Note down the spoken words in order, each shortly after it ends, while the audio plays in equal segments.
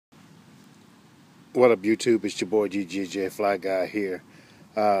What up, YouTube? It's your boy GGJ Fly Guy here.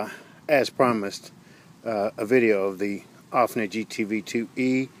 As promised, a video of the OFNA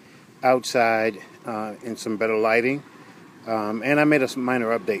GT-V2e outside in some better lighting. And I made a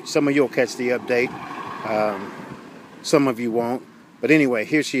minor update. Some of you will catch the update, some of you won't. But anyway,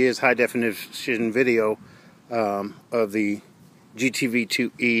 here she is, high definition video of the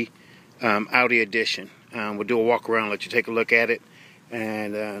GT-V2e Audi edition. We'll do a walk around, let you take a look at it.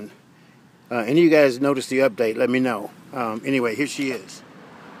 And any of you guys notice the update, let me know. Anyway, here she is.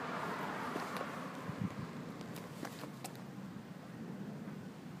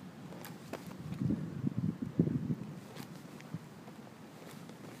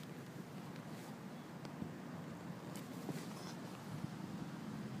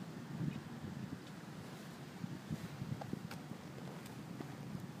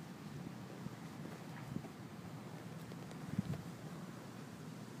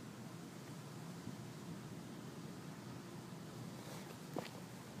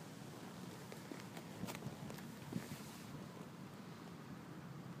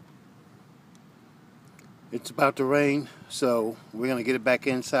 It's about to rain, so we're going to get it back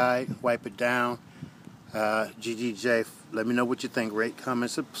inside, wipe it down. GGJ, let me know what you think. Rate,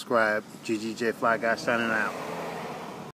 comment, subscribe. GGJ Fly Guy signing out.